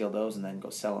just steal those and then go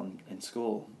sell them in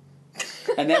school.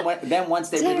 And then once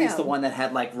they released the one that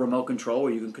had, like, remote control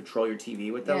where you can control your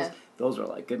TV with those, those were,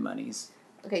 like, good monies.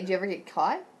 Okay, did you ever get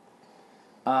caught?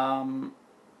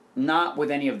 Not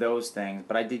with any of those things,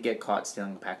 but I did get caught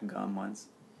stealing a pack of gum once.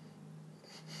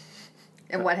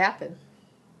 And what happened?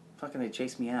 Fucking, they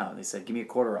chased me out. They said, "Give me a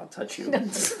quarter, I'll touch you."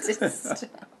 Just-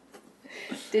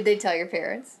 Did they tell your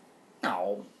parents?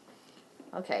 No.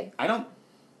 Okay. I don't...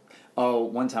 Oh,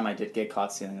 one time I did get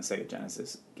caught stealing a Sega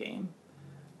Genesis game.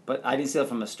 But I didn't steal it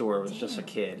from a store. It was just a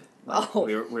kid. Like, Oh.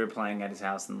 we were playing at his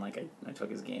house, and, like, I took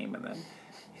his game, and then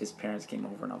his parents came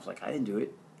over, and I was like, I didn't do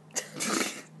it.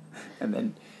 And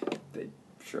then,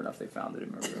 sure enough, they found it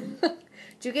in my room.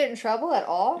 Did you get in trouble at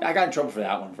all? I got in trouble for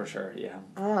that one, for sure, yeah.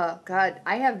 Oh, God.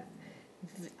 I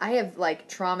have like,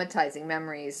 traumatizing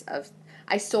memories of...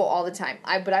 I stole all the time.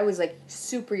 But I was, like,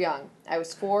 super young. I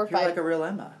was 4 or 5... You're like a real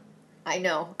Emma. I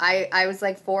know. I was,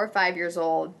 like, 4 or 5 years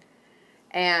old,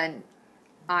 and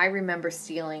I remember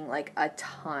stealing, like, a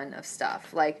ton of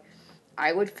stuff. Like,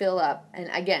 I would fill up... And,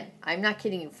 again, I'm not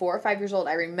kidding you. 4 or 5 years old.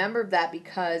 I remember that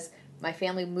because... My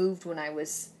family moved when I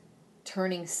was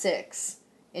turning 6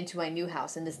 into my new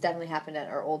house, and this definitely happened at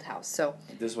our old house. So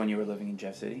This is when you were living in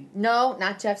Jeff City? no,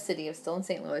 not Jeff City. I was still in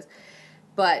St. Louis.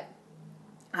 But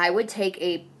I would take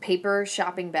a paper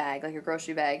shopping bag, like a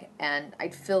grocery bag, and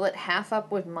I'd fill it half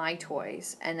up with my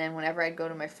toys. And then whenever I'd go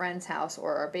to my friend's house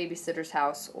or our babysitter's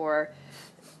house or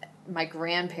my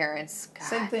grandparents, God,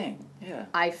 Same thing, yeah.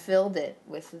 I filled it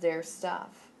with their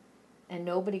stuff. And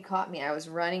nobody caught me. I was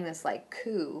running this, like,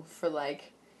 coup for,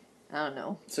 like, I don't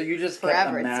know. So you just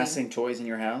Forever, kept it amassing toys in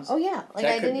your house? Oh, yeah. Like, That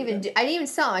I could didn't be even I didn't even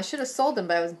sell them. I should have sold them,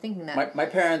 but I wasn't thinking that. My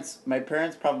parents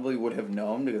probably would have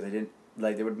known because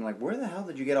like they would have been like, where the hell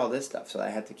did you get all this stuff? So I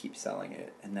had to keep selling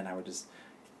it, and then I would just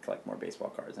collect more baseball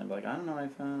cards. And I'd be like, I don't know, I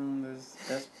found this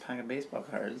best pack of baseball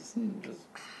cards. And just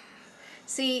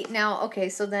See, now, okay,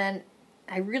 so then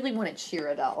I really wanted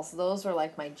Shira dolls. Those were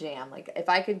like my jam. Like, if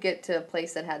I could get to a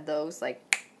place that had those,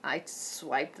 like, I'd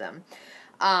swipe them.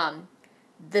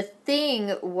 The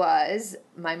thing was,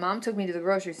 my mom took me to the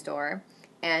grocery store,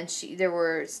 and there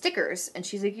were stickers, and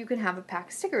she's like, you can have a pack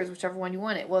of stickers, whichever one you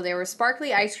wanted. Well, there were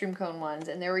sparkly ice cream cone ones,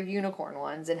 and there were unicorn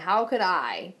ones, and how could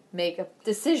I make a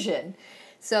decision?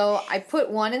 So I put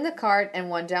one in the cart and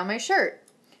one down my shirt,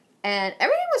 and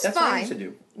everything was that's fine. what I used to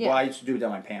do. Yeah. Well, I used to do it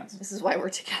down my pants. This is why we're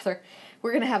together.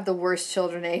 We're going to have the worst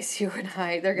children, Ace, you and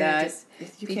I. They're going to just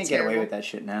you be can't terrible. get away with that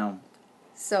shit now.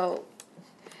 So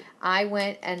I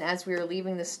went, and as we were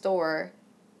leaving the store,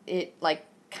 it, like,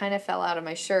 kind of fell out of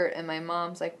my shirt, and my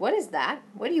mom's like, what is that?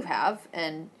 What do you have?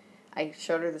 And I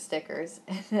showed her the stickers,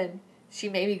 and then she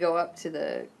made me go up to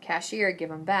the cashier, give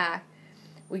them back.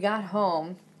 We got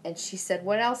home, and she said,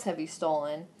 what else have you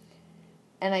stolen?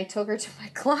 And I took her to my Oh my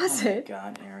closet.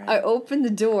 God, Aaron. I opened the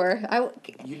door.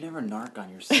 You never narc on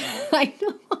yourself. I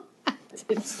know.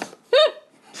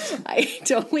 I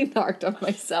totally narked on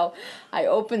myself. I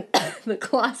opened the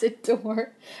closet door.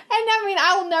 And I mean,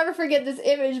 I will never forget this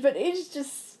image, but it's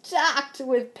just stacked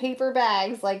with paper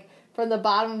bags, like from the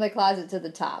bottom of the closet to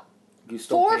the top. You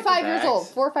stole 4 or paper 5 years bags? old.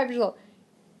 4 or 5 years old.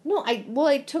 No,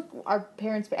 I took our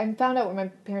parents' I found out when my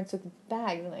parents took the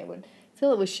bags, and I would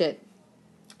fill it with shit.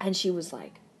 And she was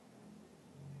like,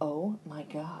 oh my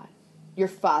God, your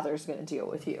father's going to deal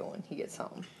with you when he gets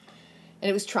home. And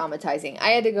it was traumatizing. I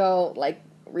had to go, like,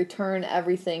 return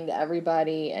everything to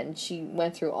everybody, and she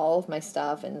went through all of my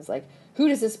stuff and was like, who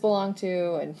does this belong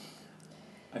to? And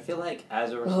I feel like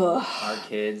as a result, our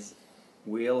kids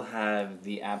will have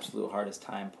the absolute hardest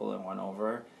time pulling one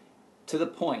over, to the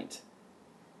point,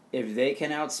 if they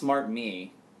can outsmart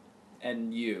me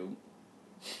and you,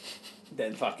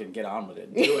 then fucking get on with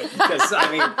it. Do it. Because, I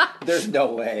mean, there's no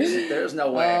way. There's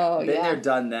no way. Oh, Been yeah. there,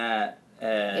 done that.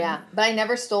 And, yeah, but I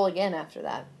never stole again after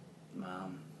that.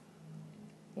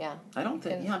 Yeah. I don't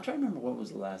think, I'm trying to remember what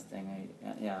was the last thing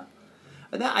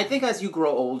I think as you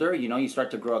grow older, you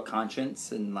start to grow a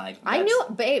conscience, and like... I knew,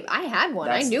 babe, I had one.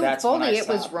 I knew fully it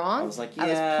was wrong. I was like, I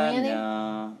was planning.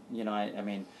 no. I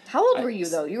mean... How old were you,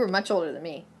 though? You were much older than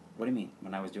me. What do you mean?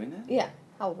 When I was doing that? Yeah.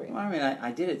 How old were you? Well, I mean,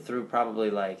 I did it through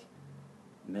probably, like,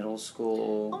 middle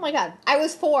school. Oh, my God. I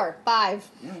was 4, 5.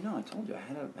 Yeah, I know. I told you.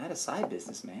 I had a side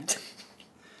business, man.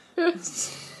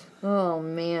 Oh,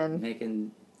 man.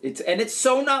 Making... It's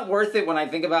so not worth it when I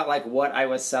think about, like, what I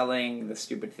was selling the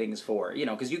stupid things for,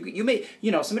 because you may,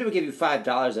 somebody would give you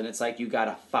 $5 and it's like you got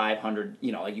a $500,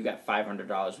 like you got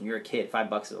 $500 when you're a kid.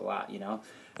 $5 is a lot, and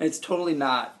it's totally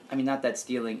not. I mean, not that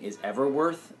stealing is ever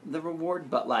worth the reward,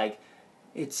 but like,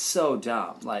 it's so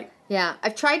dumb. Like, yeah,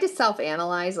 I've tried to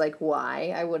self-analyze, like,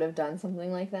 why I would have done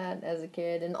something like that as a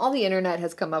kid, and all the internet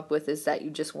has come up with is that you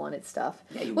just wanted stuff.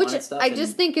 Yeah, you which wanted stuff. I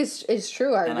just think is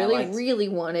true. I and really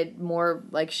wanted more,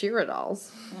 like, Shira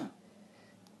dolls.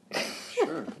 Yeah.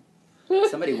 Sure.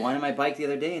 Somebody wanted my bike the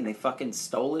other day, and they fucking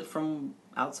stole it from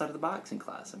outside of the boxing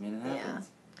class. I mean, it happens.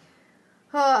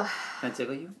 Yeah. Can I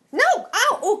tickle you? No!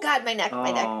 Ow! Oh, God, my neck,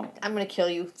 my Oh. neck. I'm going to kill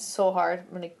you so hard.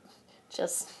 I'm going to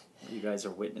just... You guys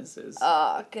are witnesses.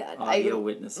 Oh, God. Audio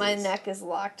witnesses. My neck is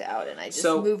locked out, and I just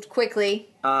So- moved quickly.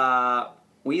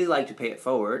 We like to pay it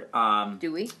forward.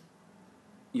 Do we?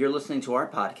 You're listening to our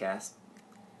podcast.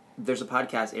 There's a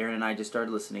podcast Aaron and I just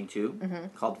started listening to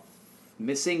called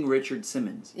Missing Richard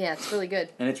Simmons. Yeah, it's really good.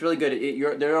 And it's really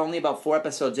good. There are only about 4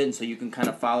 episodes in, so you can kind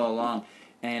of follow along.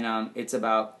 And it's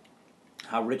about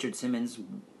how Richard Simmons,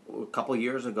 a couple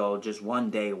years ago, just one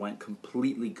day went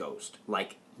completely ghost.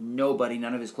 Like, nobody,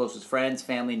 none of his closest friends,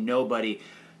 family, nobody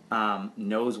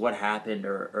knows what happened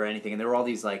or anything. And there were all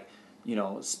these, like,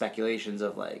 speculations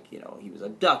of, like, he was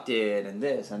abducted and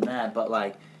this and that. But,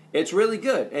 like, it's really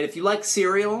good. And if you like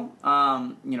Serial,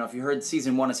 if you heard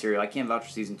season 1 of Serial, I can't vouch for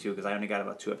season 2 because I only got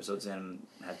about 2 episodes in and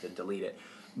had to delete it.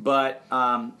 But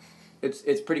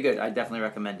it's pretty good. I definitely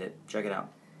recommend it. Check it out.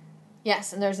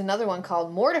 Yes, and there's another one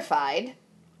called Mortified.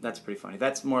 That's pretty funny.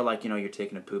 That's more like, you're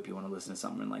taking a poop, you want to listen to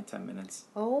something in like 10 minutes.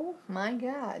 Oh my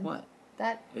God. What?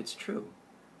 That. It's true.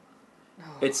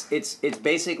 It's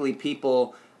basically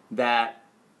people that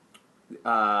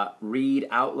read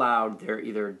out loud their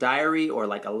either diary or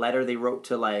like a letter they wrote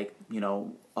to, like,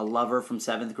 a lover from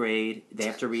 7th grade. They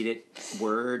have to read it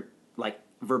word, like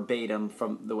verbatim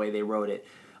from the way they wrote it.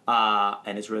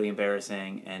 And it's really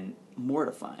embarrassing and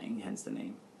mortifying, hence the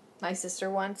name. My sister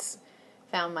once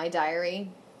found my diary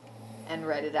and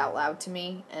read it out loud to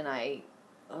me, and I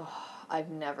I've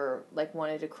never like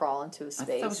wanted to crawl into a I space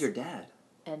thought that was your dad.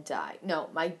 and die. No,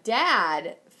 my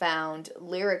dad found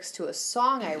lyrics to a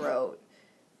song I wrote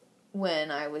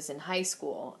when I was in high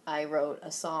school. I wrote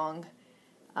a song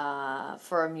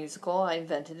for a musical I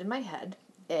invented in my head,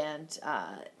 and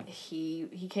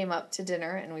he came up to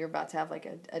dinner, and we were about to have like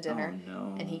a dinner, Oh,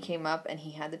 no. and he came up and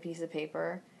he had the piece of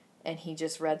paper, and he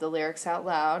just read the lyrics out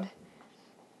loud,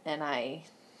 and I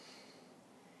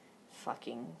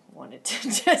fucking wanted to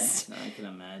just I can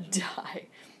imagine. die.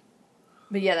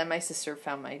 But yeah, then my sister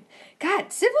found my...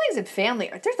 God, siblings and family,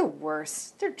 they're the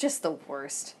worst. They're just the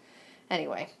worst.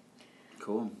 Anyway.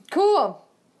 Cool. Cool.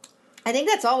 I think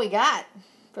that's all we got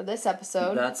for this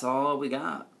episode. That's all we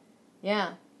got.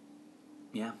 Yeah.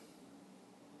 Yeah.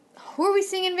 Who are we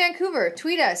seeing in Vancouver?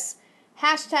 Tweet us.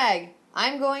 Hashtag,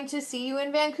 I'm going to see you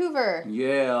in Vancouver.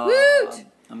 Yeah. Woot!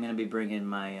 I'm going to be bringing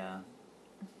my...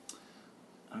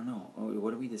 I don't know.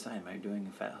 What do we decide? Am I doing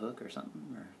a fat hook or something?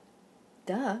 Or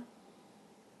Duh.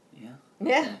 yeah.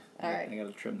 Yeah. Okay. All right. I got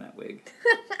to trim that wig.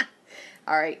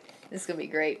 All right. This is going to be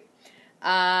great.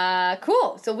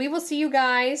 Cool. So we will see you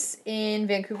guys in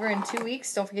Vancouver in 2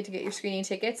 weeks. Don't forget to get your screening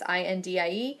tickets.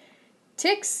 INDIE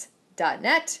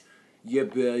tix.net. Yeah,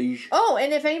 beige. Oh,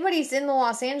 and if anybody's in the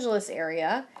Los Angeles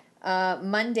area,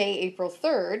 Monday, April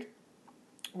 3rd,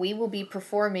 we will be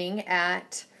performing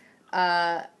at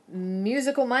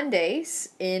Musical Mondays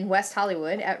in West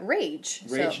Hollywood at Rage.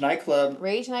 Rage Nightclub.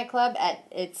 Rage Nightclub at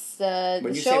the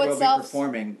When you show say we'll itself. be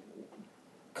performing,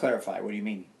 clarify. What do you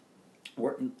mean?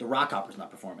 The Rock Opera's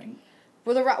not performing.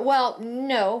 Well,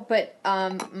 no, but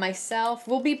myself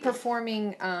will be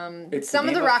performing. It's Some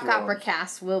the of the Game of Rock Opera Thrones.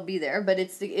 cast will be there, but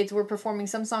we're performing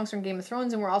some songs from Game of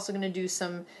Thrones, and we're also going to do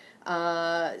some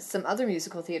other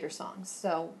musical theater songs.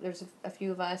 So there's a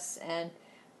few of us, and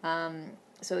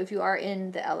so if you are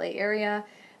in the LA area,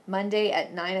 Monday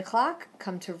at 9:00,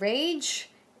 come to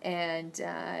Rage, and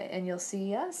you'll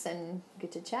see us and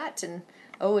get to chat and.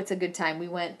 Oh, it's a good time. We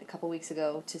went a couple weeks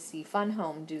ago to see Fun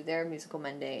Home do their Musical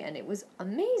Monday, and it was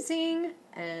amazing.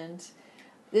 And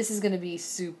this is going to be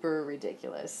super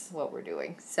ridiculous, what we're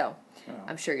doing. So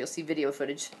I'm sure you'll see video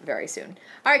footage very soon.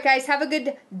 All right, guys, have a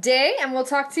good day, and we'll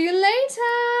talk to you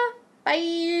later.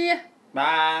 Bye.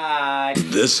 Bye.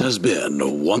 This has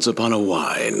been Once Upon a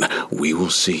Wine. We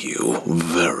will see you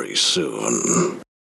very soon.